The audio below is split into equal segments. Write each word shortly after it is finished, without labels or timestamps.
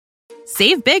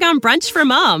Save big on brunch for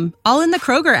mom, all in the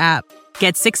Kroger app.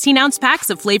 Get 16-ounce packs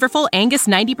of flavorful Angus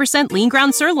 90% lean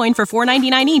ground sirloin for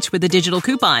 $4.99 each with a digital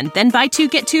coupon. Then buy 2,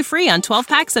 get 2 free on 12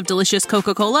 packs of delicious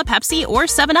Coca-Cola, Pepsi, or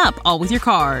 7-Up, all with your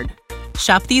card.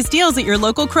 Shop these deals at your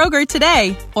local Kroger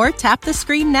today, or tap the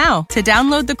screen now to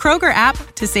download the Kroger app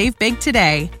to save big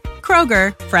today.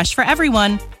 Kroger, fresh for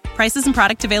everyone. Prices and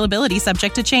product availability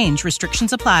subject to change.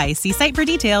 Restrictions apply. See site for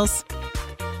details.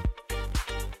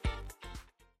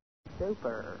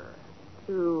 Super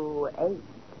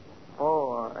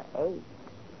 2848.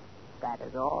 That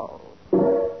is all.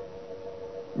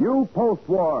 New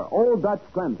post-war Old Dutch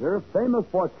cleanser, famous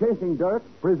for chasing dirt,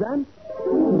 presents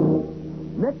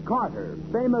Nick Carter,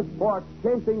 famous for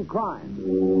chasing crime.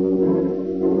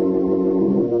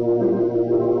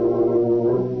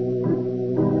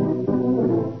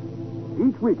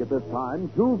 Each week at this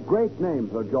time, two great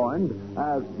names are joined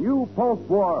as new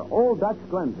post-war Old Dutch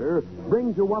cleanser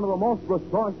brings you one of the most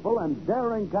resourceful and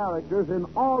daring characters in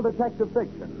all detective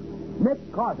fiction,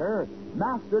 Nick Carter,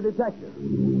 Master Detective.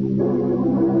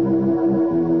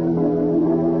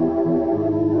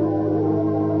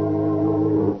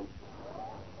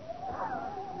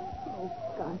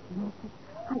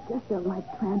 I guess they're like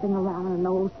tramping around in an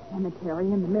old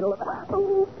cemetery in the middle of...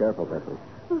 Oh. Careful, Betsy.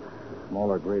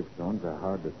 Smaller gravestones are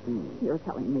hard to see. You're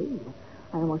telling me.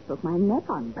 I almost broke my neck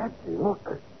on... Betsy,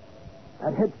 look.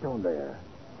 That headstone there.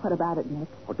 What about it, Nick?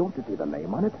 Oh, don't you see the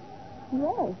name on it?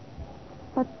 Yes.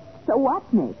 But so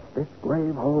what, Nick? This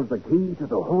grave holds the key to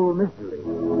the whole mystery.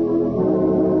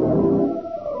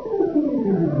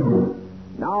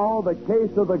 Now, the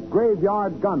case of the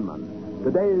Graveyard Gunman.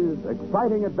 Today's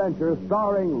exciting adventure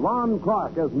starring Lon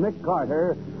Clark as Nick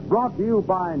Carter, brought to you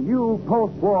by new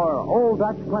post-war Old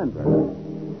Dutch cleanser.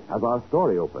 As our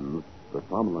story opens, the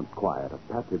somnolent quiet of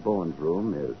Patsy Bowen's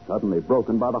room is suddenly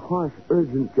broken by the harsh,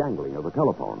 urgent jangling of the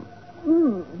telephone.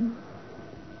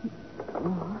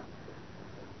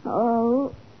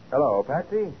 Oh. Hello,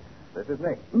 Patsy. This is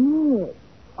Nick. Nick.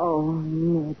 Oh,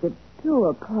 Nick, it's 2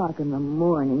 o'clock in the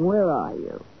morning. Where are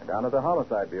you? Down at the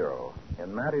Homicide Bureau,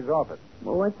 in Mattie's office.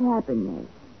 Well, what's happened, Nick?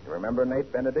 You remember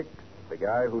Nate Benedict, the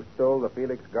guy who stole the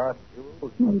Felix Garth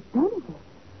jewels? Nate Benedict?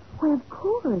 Why, of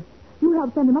course. You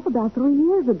helped send him up about 3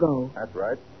 years ago. That's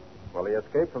right. Well, he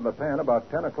escaped from the pen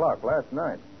about 10 o'clock last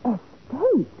night.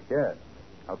 Escaped? Yes.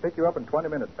 I'll pick you up in 20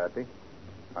 minutes, Patsy.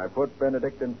 I put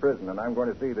Benedict in prison, and I'm going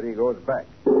to see that he goes back.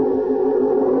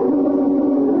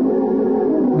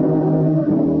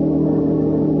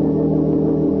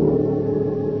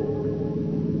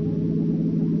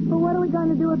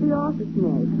 To do at the office,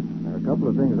 Nick? There are a couple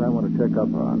of things I want to check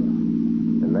up on.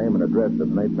 The name and address of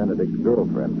Nate Benedict's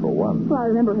girlfriend, for one. Well, I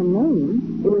remember her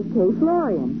name. It was Kay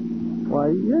Florian. Why,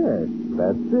 yes,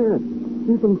 that's it.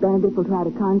 You think Benedict will try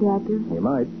to contact her? He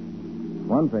might.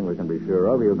 One thing we can be sure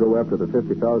of, he'll go after the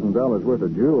 $50,000 worth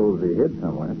of jewels he hid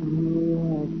somewhere.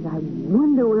 Yes, I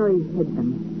wonder where he hid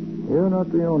them. You're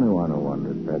not the only one who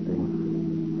wonders, Patsy.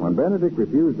 When Benedict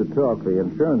refused to talk, the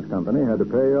insurance company had to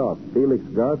pay off. Felix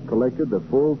Garth collected the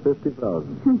full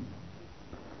 $50,000.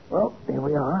 Well, here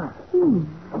we are.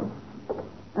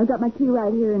 I've got my key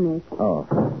right here, Nick. Oh.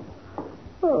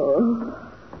 Oh,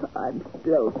 I'm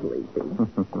still sleepy.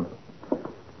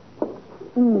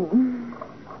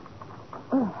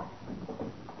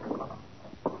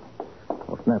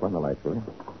 Well, snap on the lights, will you?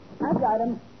 I've got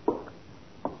him.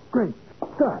 Great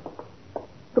Scott.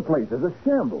 The place is a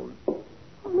shambles.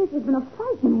 Nick, there's been a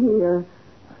fight in here.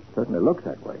 Certainly looks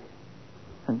that way.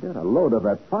 And get a load of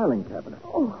that filing cabinet.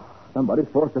 Oh. Somebody's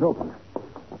forced it open.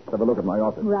 Let's have a look at my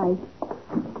office. Right.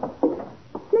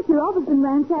 Nick, your office has been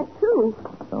ransacked, too.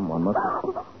 Someone must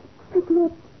have... Nick,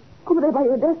 look. Over there by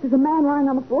your desk, there's a man lying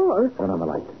on the floor. Turn on the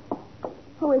light.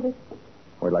 Who is it?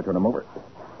 Wait till I turn him over.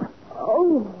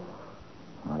 Oh.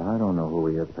 Well, I don't know who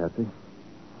he is, Patsy.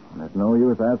 And there's no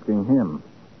use asking him.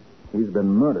 He's been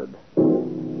murdered.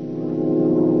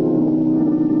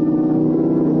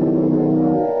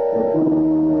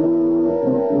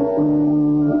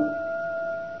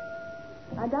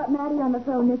 I got Matty on the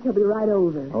phone, Nick. He'll be right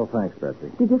over. Oh, thanks, Patsy.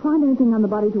 Did you find anything on the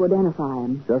body to identify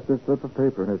him? Just this slip of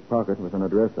paper in his pocket with an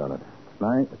address on it.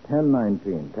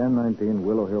 1019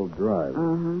 Willow Hill Drive.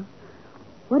 Uh-huh.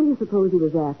 What do you suppose he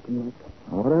was after, Nick?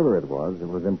 Whatever it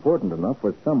was important enough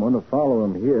for someone to follow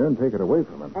him here and take it away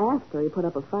from him. After he put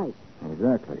up a fight.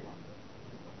 Exactly.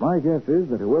 My guess is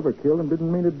that whoever killed him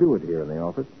didn't mean to do it here in the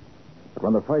office. But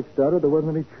when the fight started, there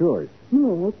wasn't any choice.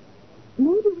 Nick,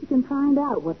 maybe we can find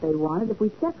out what they wanted if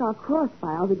we check our cross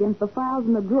files against the files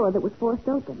in the drawer that was forced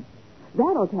open.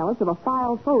 That'll tell us if a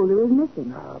file folder is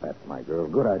missing. Oh, that's my girl.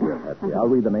 Good idea, Patsy. I'll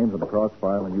read the names on the cross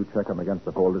file and you check them against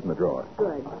the folders in the drawer.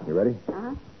 Good. You ready?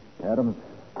 Uh-huh. Adams,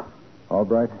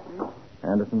 Albright,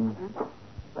 Anderson,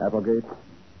 Applegate,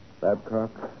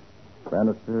 Babcock,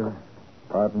 Bannister,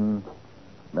 Barton,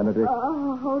 Benedict.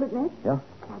 Hold it, Nick. Yeah?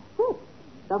 That's it.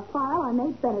 The file on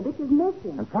Nate Benedict is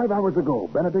missing. And 5 hours ago,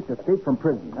 Benedict escaped from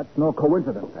prison. That's no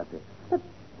coincidence, Patsy. But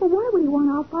why would he want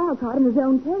our file card in his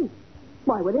own case?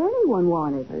 Why would anyone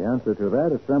want it? The answer to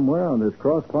that is somewhere on this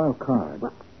cross-file card.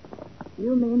 What?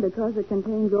 You mean because it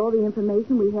contains all the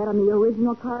information we had on the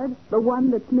original card? The one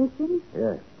that's missing?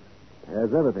 Yes. It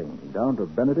has everything, down to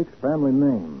Benedict's family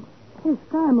name. His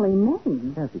family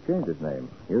name? Yes, he changed his name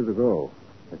years ago.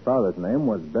 His father's name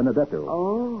was Benedetto.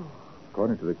 Oh.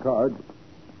 According to the card.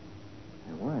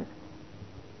 Hey, what?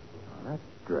 Oh, that's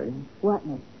strange. What,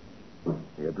 Nick?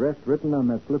 The address written on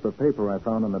that slip of paper I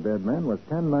found on the dead man was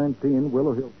 1019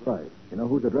 Willow Hill Drive. You know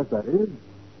whose address that is?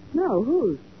 No,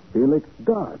 whose? Felix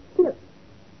Garth. Here.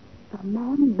 The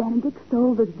man Benedict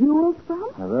stole the jewels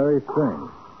from? The very thing.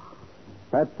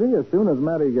 Patsy, as soon as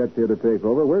Matty gets here to take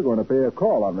over, we're going to pay a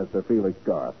call on Mr. Felix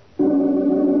Garth.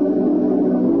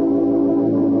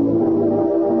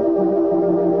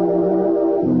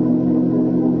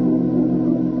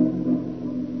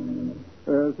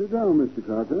 Sit down, Mr.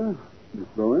 Carter. Miss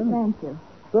Bowen. Thank you.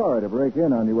 Sorry to break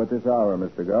in on you at this hour,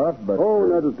 Mr. Garth, but... Oh,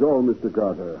 not at all, Mr.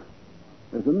 Carter.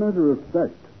 As a matter of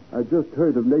fact, I just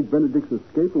heard of Nate Benedict's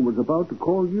escape and was about to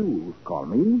call you. Call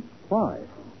me? Why?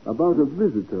 About a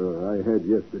visitor I had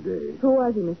yesterday. Who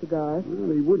was he, Mr. Garth? Well,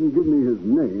 he wouldn't give me his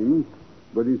name,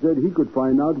 but he said he could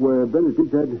find out where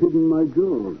Benedict had hidden my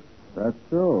jewels. That's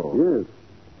so. Yes.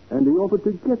 And he offered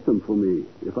to get them for me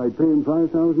if I'd pay him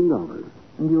 $5,000.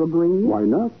 And you agree? Why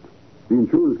not? The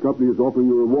insurance company is offering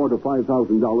a reward of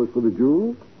 $5,000 for the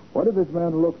jewels. What did this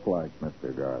man look like,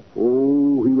 Mr. Garth?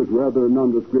 Oh, he was rather a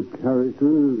nondescript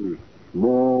character.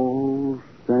 Small,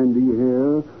 sandy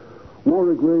hair,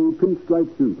 wore a gray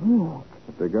pinstripe suit. Oh.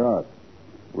 Mr. Garth,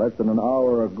 less than an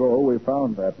hour ago, we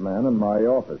found that man in my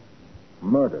office.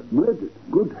 Murdered. Murdered?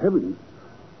 Good heavens.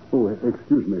 Oh,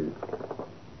 excuse me.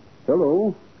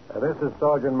 Hello? This is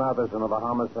Sergeant Matheson of the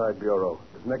Homicide Bureau.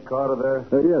 Is Nick Carter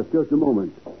there? Yes, just a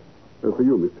moment. For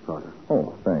you, Mr. Carter.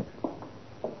 Oh, thanks.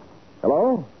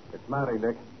 Hello? It's Matty,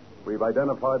 Nick. We've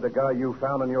identified the guy you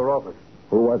found in your office.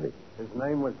 Who was he? His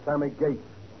name was Sammy Gates.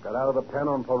 Got out of the pen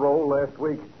on parole last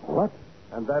week. What?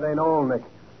 And that ain't all, Nick.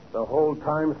 The whole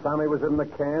time Sammy was in the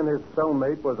can, his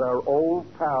cellmate was our old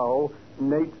pal,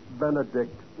 Nate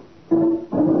Benedict.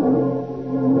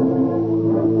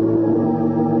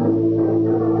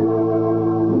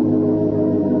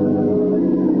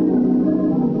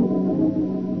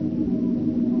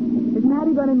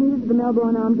 Going to meet us at the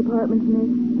Melbourne Arms Apartments,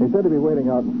 Nick? He said he'd be waiting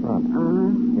out in front.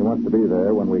 He wants to be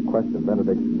there when we question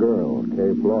Benedict's girl,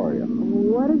 Kay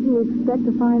Florian. What does he expect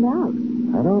to find out?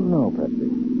 I don't know, Patsy.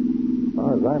 As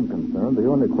far as I'm concerned, the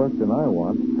only question I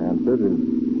want answered is,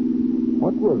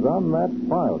 what was on that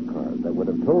file card that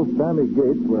would have told Sammy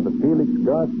Gates where the Felix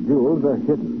Garth jewels are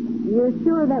hidden? You're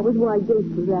sure that was why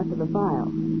Gates was after the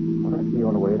file? Well, that's the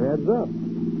only way it adds up.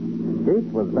 Gates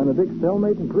was Benedict's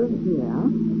cellmate in prison.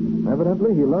 Yeah?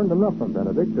 Evidently, he learned enough from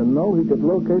Benedict to know he could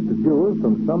locate the jewels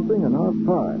from something in our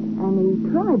file. And he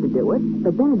tried to do it,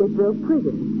 but Benedict drove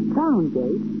prison, found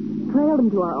Gates, trailed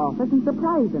him to our office, and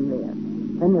surprised him there.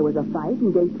 Then there was a fight,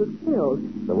 and Gates was killed.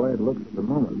 The way it looks at the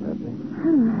moment, Patsy.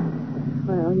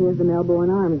 Well, here's the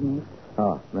Melbourne Arms, Nick.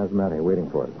 Ah, there's Matty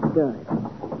waiting for us. Good.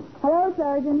 Hello,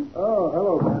 Sergeant. Oh,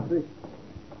 hello, Patsy.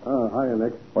 Hiya,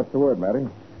 Nick. What's the word, Matty?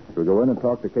 Should we go in and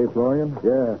talk to Kay Florian?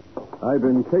 Yeah. I've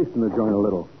been casing the joint a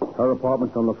little. Her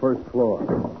apartment's on the first floor,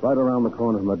 right around the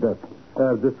corner of my desk.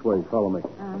 This way, follow me.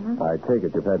 I take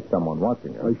it you've had someone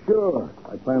watching her. Sure.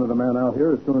 I planted a man out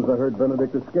here as soon as I heard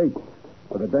Benedict escape.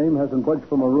 But the dame hasn't budged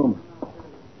from her room.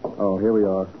 Oh, here we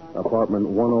are. Apartment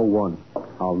 101.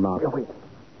 I'll knock. Wait.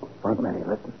 Front Matty,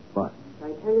 listen. What?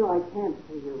 I tell you, I can't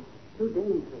see you. Too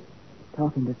dangerous.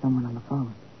 Talking to someone on the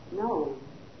phone.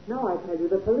 No, I tell you,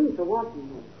 the police are watching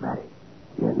me. Matty.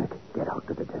 Here, Nick. Get out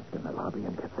to the desk in the lobby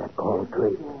and get that call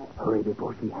traced. Hurry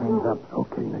before she hangs up.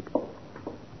 Okay, Nick.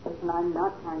 Listen, I'm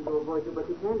not trying to avoid you, but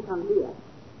you can't come here.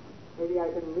 Maybe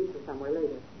I can reach you somewhere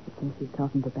later. You think she's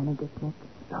talking to Benedict, Nick?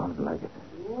 Sounds like it.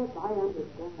 Yes, I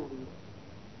understand.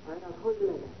 All right, I'll call you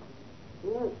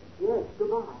later. Yes,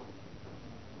 goodbye.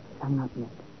 Hang up, Nick.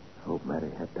 Hope Matty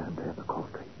had time to have the call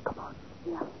traced. Come on.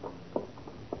 Yeah.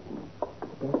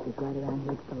 The desk is right around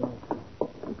here to the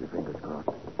left. Keep your fingers crossed.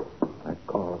 That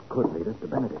call could lead us to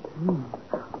Benedict.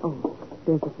 Oh,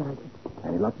 there's the sergeant.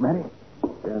 Any luck, Matty?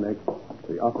 Yeah, Nick.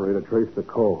 The operator traced the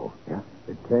call. Yeah?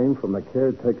 It came from the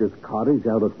caretaker's cottage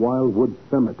out at Wildwood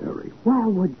Cemetery.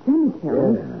 Wildwood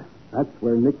Cemetery? Yeah. That's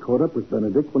where Nick caught up with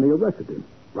Benedict when he arrested him.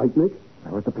 Right, Nick?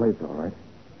 That was the place, all right.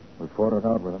 We fought it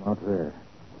out with them out there.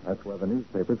 That's why the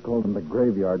newspapers called him the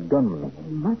graveyard gunman.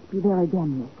 He must be there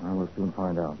again, Nick. I will soon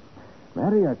find out.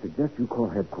 Matty, I suggest you call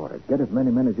headquarters. Get as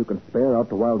many men as you can spare out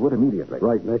to Wildwood immediately.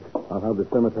 Right, Nick. I'll have the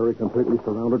cemetery completely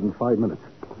surrounded in 5 minutes.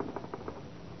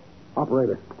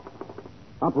 Operator.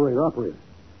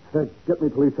 Hey, get me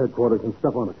police headquarters and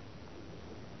step on it.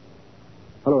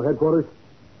 Hello, headquarters.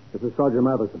 This is Sergeant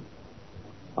Matheson.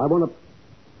 I want to...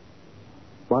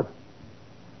 What?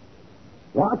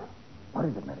 What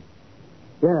is it, Matty?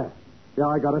 Yeah,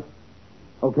 I got it.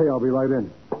 Okay, I'll be right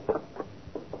in.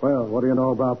 Well, what do you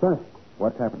know about that?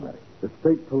 What's happened, Matty? The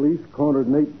state police cornered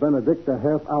Nate Benedict a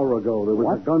half hour ago. There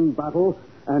was a gun battle,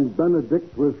 and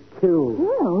Benedict was killed.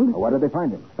 Killed? Why did they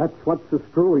find him? That's what's so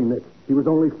screwy, Nick. He was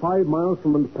only 5 miles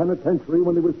from the penitentiary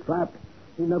when he was trapped.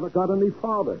 He never got any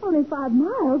farther. Only 5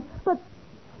 miles? But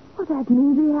that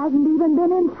means he hasn't even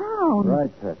been in town.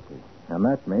 Right, Patsy. And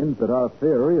that means that our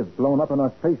theory is blown up in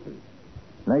our faces.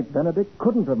 Nate Benedict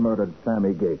couldn't have murdered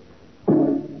Sammy Gates.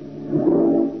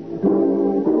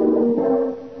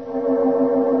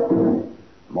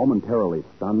 Momentarily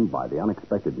stunned by the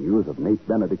unexpected news of Nate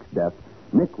Benedict's death,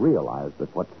 Nick realized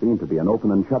that what seemed to be an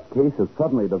open and shut case has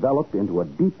suddenly developed into a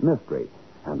deep mystery,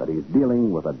 and that he's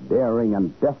dealing with a daring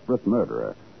and desperate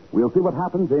murderer. We'll see what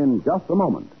happens in just a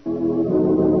moment.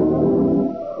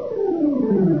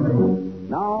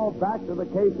 Now, back to the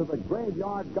case of the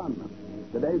graveyard gunman.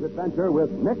 Today's adventure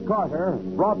with Nick Carter,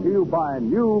 brought to you by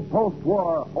new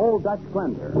post-war Old Dutch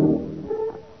cleanser.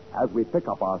 As we pick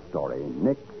up our story,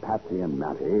 Nick, Patsy, and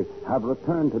Matty have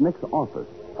returned to Nick's office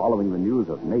following the news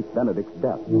of Nate Benedict's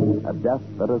death, a death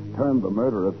that has turned the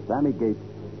murder of Sammy Gates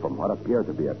from what appeared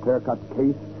to be a clear-cut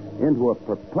case into a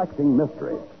perplexing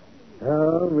mystery.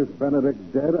 Well, with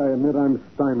Benedict dead, I admit I'm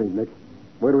stymied, Nick.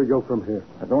 Where do we go from here?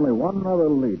 There's only one other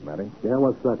lead, Matty. Yeah,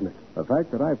 what's that, Nick? The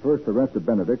fact that I first arrested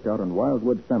Benedict out in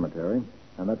Wildwood Cemetery,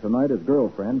 and that tonight his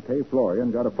girlfriend, Kay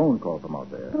Florian, got a phone call from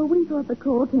out there. But we thought the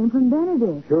call came from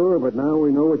Benedict. Sure, but now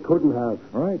we know it couldn't have.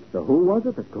 Right, so who was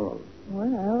it that called?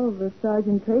 Well, the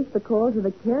sergeant traced the call to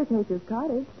the caretaker's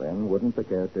cottage. Then wouldn't the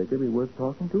caretaker be worth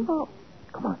talking to? Oh.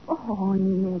 Come on. Oh,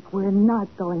 Nick, we're not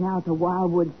going out to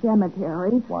Wildwood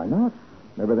Cemetery. Why not?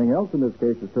 Everything else in this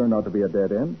case has turned out to be a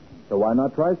dead end. So why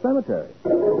not try cemetery?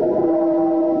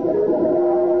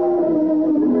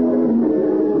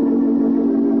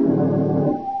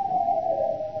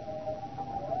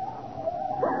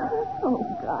 Oh,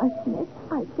 gosh, Nick,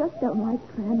 I just don't like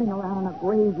tramping around in a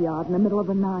graveyard in the middle of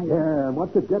the night. Yeah, and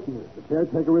what's it getting us? The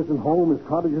caretaker isn't home, his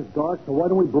cottage is dark, so why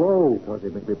don't we blow? Because he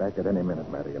may be back at any minute,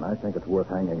 Matty, and I think it's worth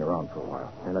hanging around for a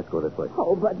while. Hey, let's go this way.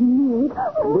 Oh, but Nick...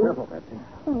 Careful, Patsy.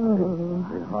 Oh.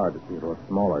 It's hard to see those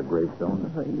smaller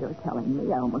gravestones. You're telling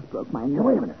me I almost broke my nose. Hey,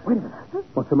 wait a minute.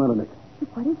 What's the matter, Nick?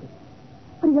 What is it?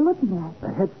 What are you looking at? The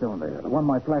headstone there, the one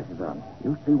my flash is on.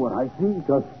 You see what I see?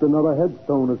 Just another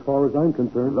headstone as far as I'm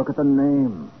concerned. Look at the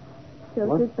name.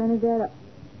 Joseph Benedetto.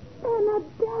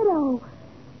 Benedetto!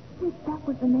 Nick, that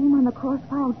was the name on the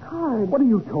cross-filed card. What are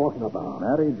you talking about?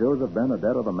 Matty Joseph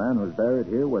Benedetto, the man who's buried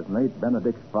here, was Nate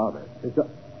Benedict's father. Is that...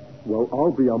 Well,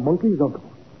 I'll be a monkey's uncle.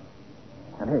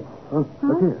 And hey, Huh?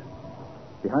 look here.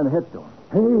 Behind the headstone.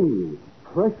 Hey,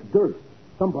 fresh dirt.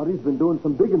 Somebody's been doing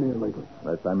some digging here lately.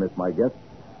 Unless I missed my guess,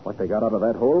 what they got out of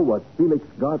that hole was Felix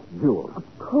Gart's jewels. Of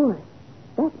course.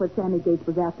 That's what Sammy Gates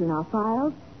was after in our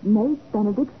files. Nate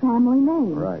Benedict's family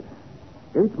name. Right.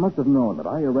 Gates must have known that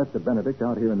I arrested Benedict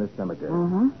out here in this cemetery.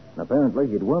 Uh-huh. And apparently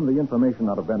he'd wormed the information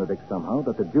out of Benedict somehow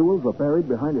that the jewels were buried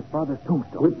behind his father's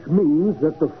tombstone. Which means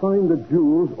that to find the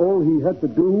jewels, all he had to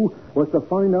do was to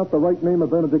find out the right name of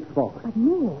Benedict's father. But,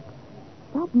 Nick,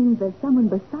 that means that someone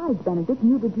besides Benedict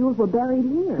knew the jewels were buried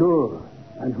here. Sure.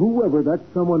 And whoever that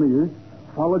someone is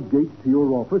followed Gates to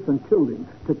your office and killed him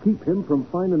to keep him from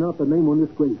finding out the name on this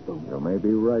gravestone. You may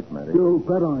be right, Matty. You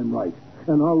bet I'm right.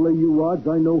 And I'll lay you odds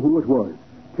I know who it was.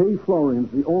 Kay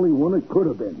Florian's the only one it could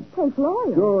have been. Kay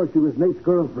Florian? Sure, she was Nate's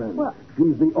girlfriend. Well-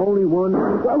 She's the only one...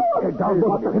 Hey, down,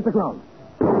 look, hit the ground.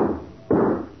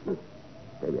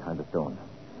 Stay behind the stone.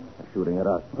 They're shooting at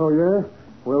us. Oh, yeah?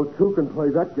 Well, two can play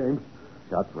that game.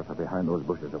 Shots were from behind those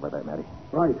bushes over there, Matty.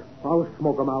 Right. I'll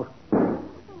smoke them out.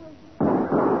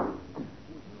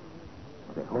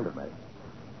 Okay, hold it, Matty.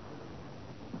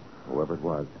 Whoever it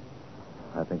was,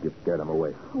 I think you've scared him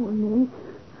away. Oh, Nick.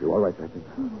 You all right, Patsy?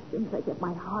 As soon as I get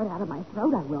my heart out of my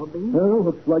throat, I will be. Well,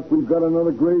 looks like we've got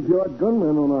another graveyard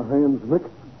gunman on our hands, Nick.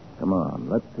 Come on,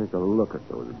 let's take a look at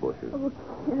those bushes. Oh,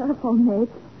 careful, Nick.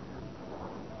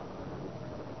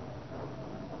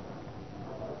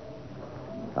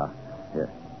 Ah, here.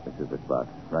 This is the spot.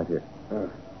 Right here.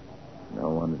 No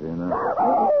one's in.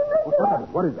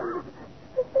 What is it?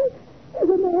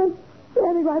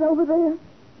 right over there.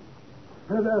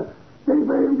 Stay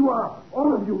where you are.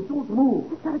 All of you, don't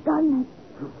move. He's got a gun, Nick.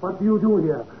 What do you do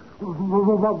here?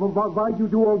 Why do you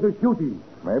do all this shooting?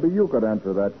 Maybe you could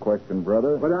answer that question,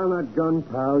 brother. Put down that gun,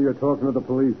 pal. You're talking to the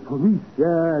police. Police?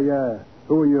 Yeah.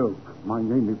 Who are you? My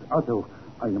name is Otto.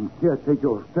 I am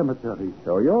caretaker of cemetery.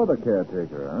 So you're the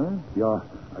caretaker, huh? Yeah.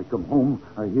 I come home.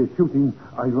 I hear shooting.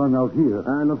 I run out here.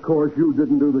 And, of course, you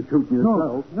didn't do the shooting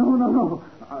yourself. No.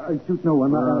 I shoot no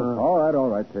one. All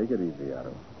right. Take it easy,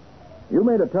 Otto. You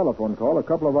made a telephone call a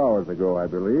couple of hours ago, I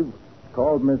believe.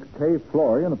 Called Miss Kay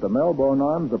Florian at the Melbourne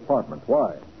Arms apartment.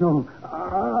 Why? No,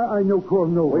 I no call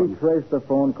no We one. traced the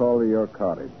phone call to your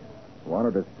cottage.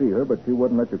 Wanted to see her, but she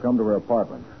wouldn't let you come to her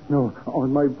apartment. No,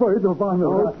 on my word of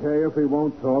honor. Okay, if he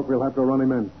won't talk, we'll have to run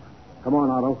him in. Come on,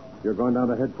 Otto. You're going down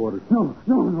to headquarters.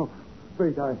 No.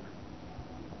 Wait,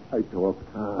 I talk.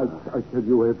 I tell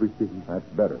you everything. That's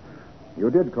better. You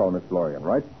did call Miss Florian,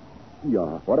 right?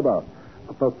 Yeah. What about?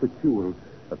 About the jewels.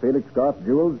 The Felix Garth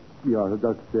jewels? Yeah,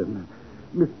 that's them.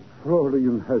 Miss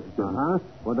Florian has them. Uh-huh.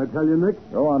 What'd I tell you, Nick?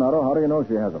 Go on, Otto. How do you know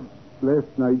she has them? Last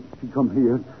night, she come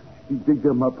here. She dig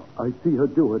them up. I see her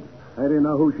do it. I didn't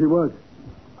know who she was.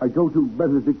 I go to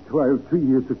Benedict trial 3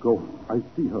 years ago. I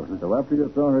see her. So after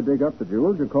you saw her dig up the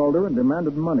jewels, you called her and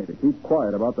demanded money to keep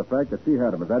quiet about the fact that she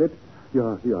had them. Is that it?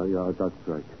 Yeah, that's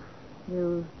right.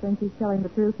 You think he's telling the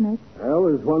truth, Nick? Well,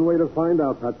 there's one way to find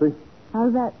out, Patsy.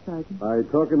 How's that, Sergeant? By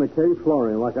talking to Kay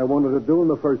Florian like I wanted to do in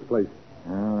the first place.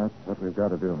 Yeah, that's what we've got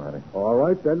to do, Matty. All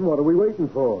right, then. What are we waiting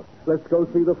for? Let's go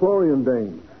see the Florian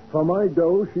dame. For my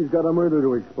dough, she's got a murder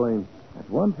to explain. There's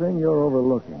one thing you're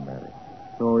overlooking, Matty.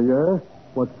 Oh, yeah?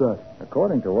 What's that?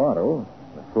 According to Otto,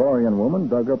 the Florian woman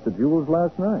dug up the jewels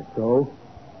last night. So?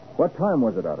 What time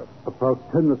was it, Otto? About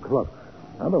 10 o'clock.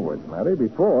 In other words, Matty,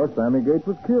 before Sammy Gates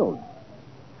was killed.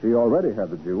 She already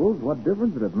had the jewels. What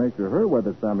difference did it make to her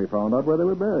whether Sammy found out where they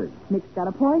were buried? Nick's got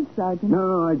a point, Sergeant.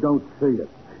 No, I don't see it.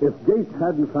 If Gates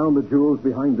hadn't found the jewels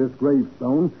behind this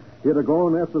gravestone, he'd have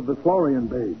gone after the Florian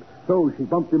babe. So she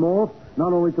bumped him off,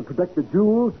 not only to protect the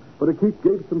jewels, but to keep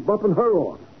Gates from bumping her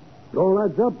off. It all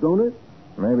adds up, don't it?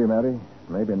 Maybe, Matty.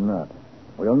 Maybe not.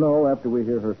 We'll know after we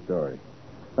hear her story.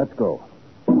 Let's go.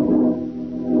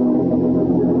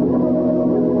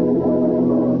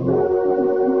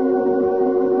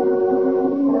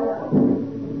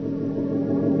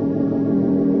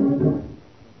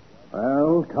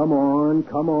 Well,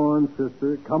 come on,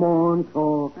 sister. Come on,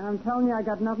 talk. I'm telling you, I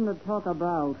got nothing to talk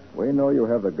about. We know you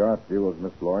have the Garth jewels,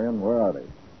 Miss Florian. Where are they?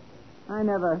 I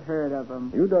never heard of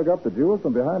them. You dug up the jewels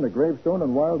from behind a gravestone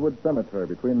in Wildwood Cemetery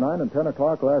between 9 and 10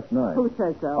 o'clock last night. Who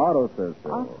says so? Otto says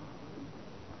so. Oh.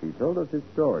 He told us his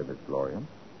story, Miss Florian.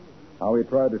 How he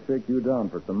tried to shake you down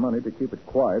for some money to keep it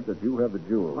quiet that you have the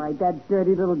jewels. Why, that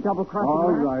dirty little double-crossing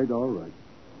All rat. right.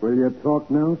 Will you talk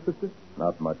now, sister?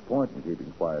 Not much point in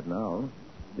keeping quiet now,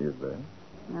 is there?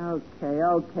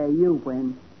 Okay, you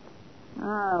win.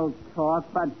 I'll talk,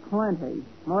 but plenty.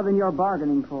 More than you're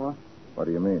bargaining for. What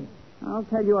do you mean? I'll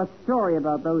tell you a story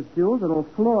about those jewels that'll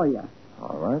floor you.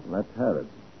 All right, let's have it.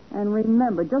 And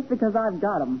remember, just because I've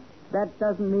got them, that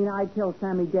doesn't mean I killed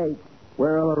Sammy Gates.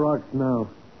 Where are the rocks now?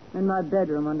 In my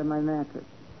bedroom under my mattress.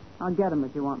 I'll get them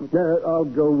if you want me to. Yeah, I'll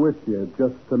go with you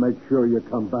just to make sure you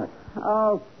come back.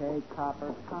 Okay,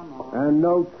 Copper, come on. And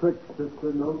no tricks,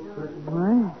 sister, no tricks.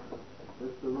 What?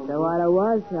 So Otto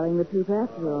was telling the truth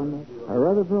after all, Nick. I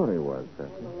rather thought he was,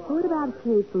 Bessie. What about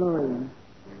Kay Florian?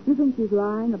 You think she's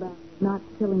lying about not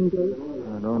killing Gates?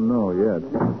 I don't know yet.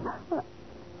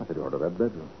 At the door to that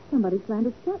bedroom. Somebody slammed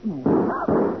a shut now.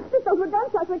 Those were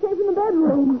gunshots that came from the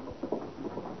bedroom.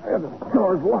 The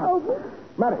door's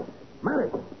locked. Matty!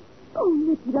 Oh,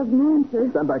 Nick, he doesn't answer.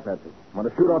 Stand back, Patsy. I want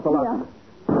to shoot off the lock.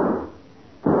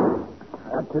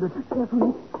 That's it. Careful,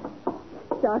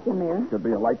 Nick. Dark in there. Should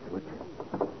be a light switch.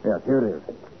 Yes, here it is.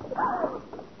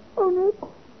 Oh, Nick.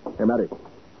 Hey, Matty.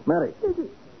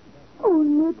 Oh,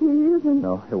 Nick, he isn't.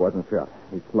 No, it wasn't shot.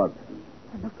 He's slugged.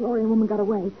 And the Florian woman got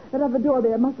away. That other door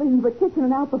there must lead into the kitchen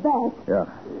and out the back. Yeah.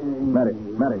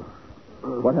 Matty.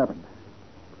 What happened?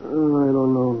 I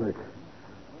don't know, Nick.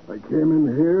 I came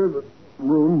in here, the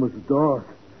room was dark.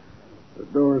 The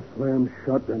door slammed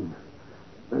shut, and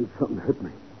then something hit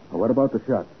me. Well, what about the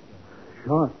shot?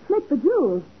 Shot? Nick, the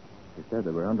jewels. She said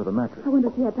they were under the mattress. I wonder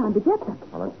if she had time to get them.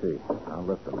 Well, let's see. I'll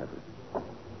lift the mattress.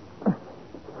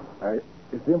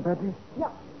 You see him, Patsy? Yeah.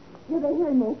 Here they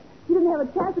hear Nick. You didn't have a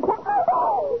chance to catch...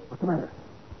 Oh! What's the matter?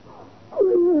 Oh,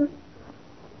 here.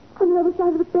 On the other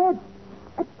side of the bed.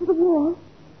 Up to the wall.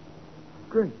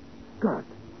 Great God.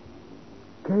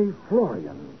 Kay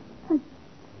Florian. And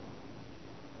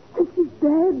she's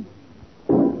dead.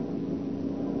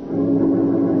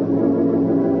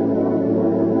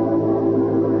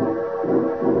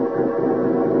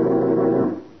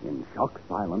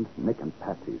 silent, Nick and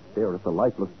Patsy stare at the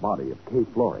lifeless body of Kay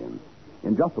Florian.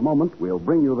 In just a moment, we'll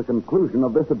bring you the conclusion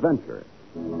of this adventure.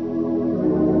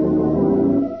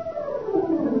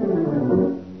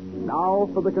 Now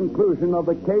for the conclusion of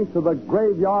the case of the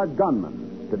Graveyard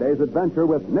Gunman. Today's adventure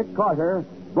with Nick Carter,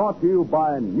 brought to you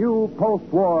by new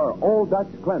post-war Old Dutch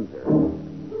Cleanser.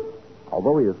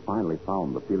 Although he has finally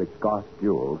found the Felix Garth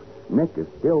jewels, Nick is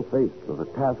still faced with the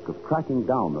task of tracking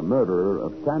down the murderer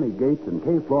of Sammy Gates and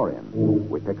Kay Florian.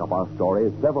 We pick up our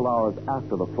story several hours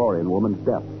after the Florian woman's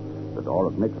death. The door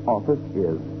of Nick's office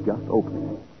is just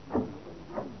opening.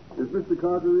 Is Mr.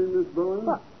 Carter in, Miss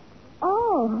Bowen?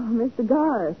 Oh, Mr.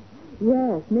 Garth.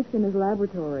 Yes, Nick's in his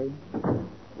laboratory.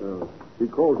 He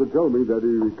called to tell me that he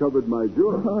recovered my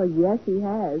jewels. Oh, yes, he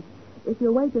has. If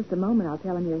you'll wait just a moment, I'll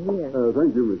tell him you're here.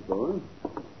 Thank you, Miss Bowen.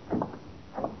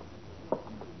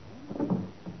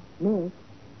 Nick,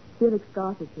 Felix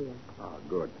Garth is here. Oh,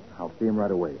 good. I'll see him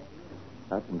right away.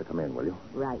 Ask him to come in, will you?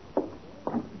 Right.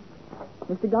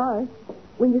 Mr. Garth,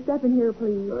 will you step in here,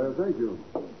 please? Thank you.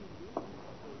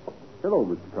 Hello,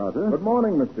 Mr. Carter. Good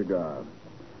morning, Mr. Garth.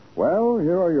 Well,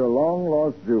 here are your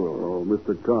long-lost jewels. Oh,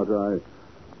 Mr. Carter,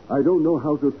 I don't know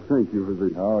how to thank you for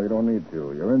this. Oh, you don't need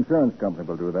to. Your insurance company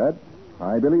will do that.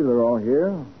 I believe they're all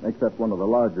here, except one of the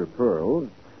larger pearls.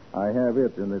 I have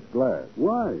it in this glass.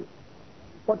 Why?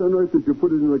 What on earth did you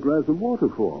put it in a glass of water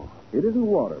for? It isn't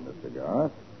water, Mr.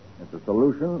 Garth. It's a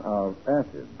solution of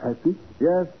acid. Acid?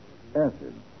 Yes,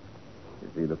 acid.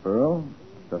 You see the pearl?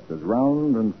 Just as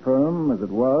round and firm as it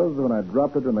was when I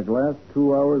dropped it in the glass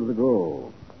 2 hours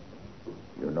ago.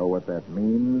 You know what that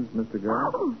means, Mr.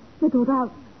 Garth? Oh, Nick, look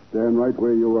out. Stand right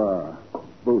where you are,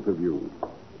 both of you.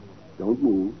 Don't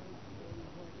move.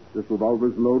 This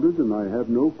revolver's loaded, and I have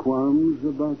no qualms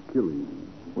about killing you.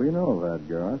 We know that,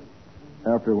 Garth.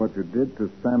 After what you did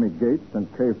to Sammy Gates and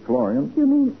Kay Florian. You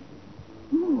mean...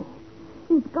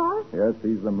 It's Garth? Yes,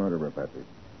 he's the murderer, Patsy.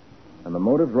 And the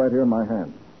motive's right here in my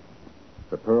hand.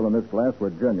 The pearl and this glass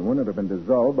were genuine. It had been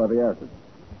dissolved by the acid.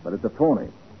 But it's a phony,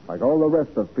 like all the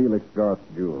rest of Felix Garth's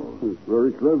jewels. It's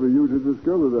very clever you to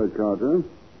discover that, Carter.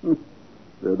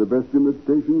 They're the best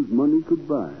imitations money could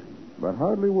buy. But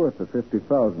hardly worth the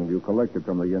 $50,000 you collected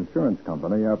from the insurance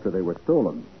company after they were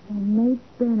stolen. And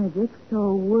Nate Benedict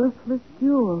stole worthless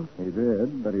jewels. He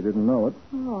did, but he didn't know it.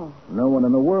 Oh. No one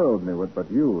in the world knew it but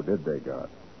you, did they, Garth?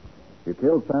 You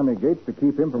killed Sammy Gates to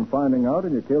keep him from finding out,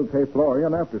 and you killed Kay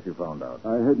Florian after she found out.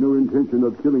 I had no intention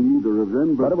of killing either of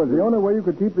them, But it was the only way you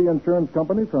could keep the insurance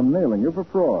company from nailing you for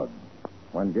fraud.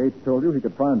 When Gates told you he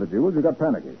could find the jewels, you got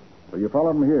panicky. So you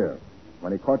followed him here.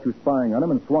 When he caught you spying on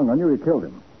him and swung on you, you killed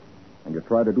him. And you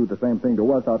tried to do the same thing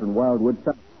to us out in Wildwood.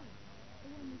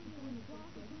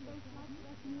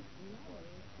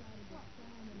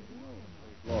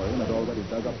 Florian had already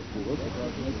dug up the jewels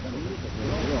because he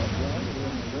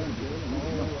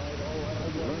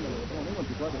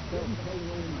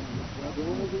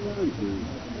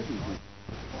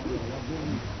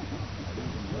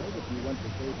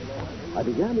I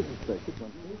began to suspect it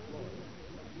when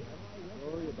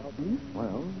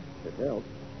well, it helped.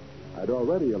 I'd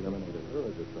already eliminated her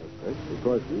as a suspect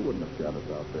because she wouldn't have shot us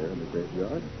out there in the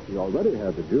graveyard. She already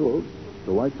had the jewels,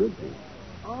 so why should she?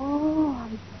 Oh, I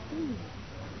see.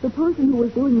 The person who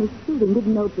was doing the shooting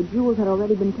didn't know the jewels had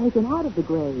already been taken out of the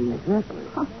grave. Exactly.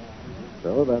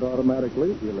 So that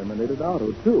automatically eliminated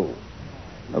Otto, too.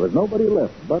 There was nobody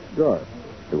left but Garth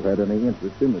who had any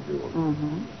interest in the jewels.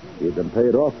 He'd been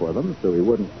paid off for them, so he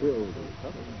wouldn't kill the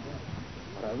recovered.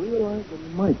 But I realized that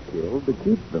he might kill to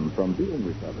keep them from being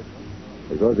recovered,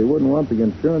 because he wouldn't want the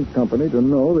insurance company to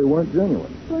know they weren't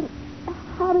genuine. But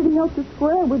how did he hope to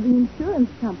square with the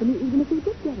insurance company even if he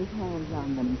did get his hands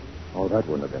on them? Oh, that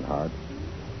wouldn't have been hard.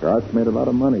 Garth's made a lot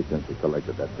of money since he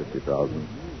collected that $50,000.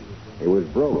 He was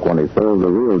broke when he sold the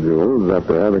real jewels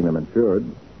after having them insured.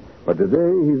 But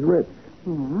today he's rich.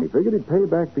 He figured he'd pay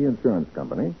back the insurance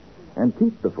company and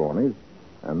keep the phonies,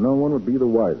 and no one would be the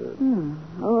wiser.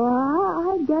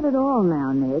 Oh, I get it all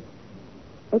now, Nick.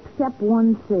 Except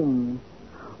one thing.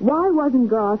 Why wasn't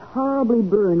Garth horribly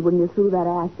burned when you threw that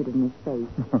acid in his face?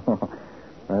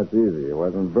 That's easy. It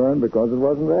wasn't burned because it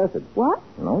wasn't acid. What?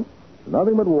 No,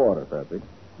 nothing but water, Patsy.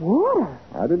 Water?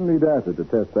 I didn't need acid to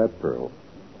test that pearl.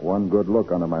 One good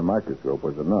look under my microscope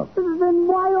was enough. Then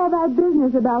why all that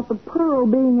business about the pearl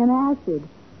being an acid?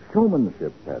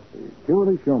 Showmanship, Patsy.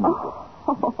 Purely showmanship.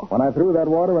 When I threw that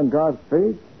water in Garth's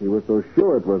face, he was so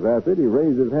sure it was acid, he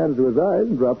raised his hands to his eyes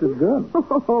and dropped his gun.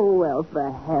 Oh, well,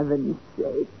 for heaven's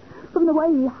sake. From the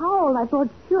way he howled, I thought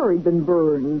sure he'd been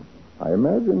burned. I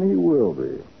imagine he will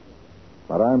be.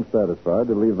 But I'm satisfied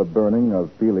to leave the burning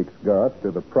of Felix Garth to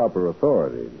the proper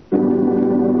authorities.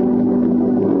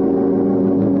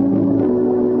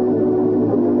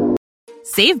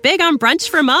 Save big on brunch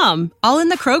for mom, all in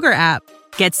the Kroger app.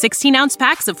 Get 16-ounce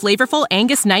packs of flavorful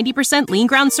Angus 90% lean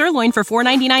ground sirloin for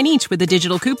 $4.99 each with a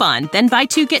digital coupon. Then buy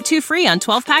 2, get 2 free on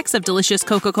 12 packs of delicious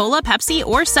Coca-Cola, Pepsi,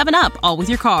 or 7-Up, all with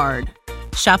your card.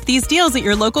 Shop these deals at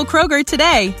your local Kroger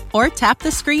today, or tap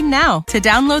the screen now to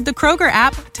download the Kroger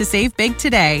app to save big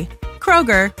today.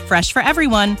 Kroger, fresh for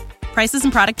everyone. Prices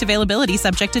and product availability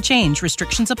subject to change.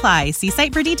 Restrictions apply. See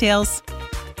site for details.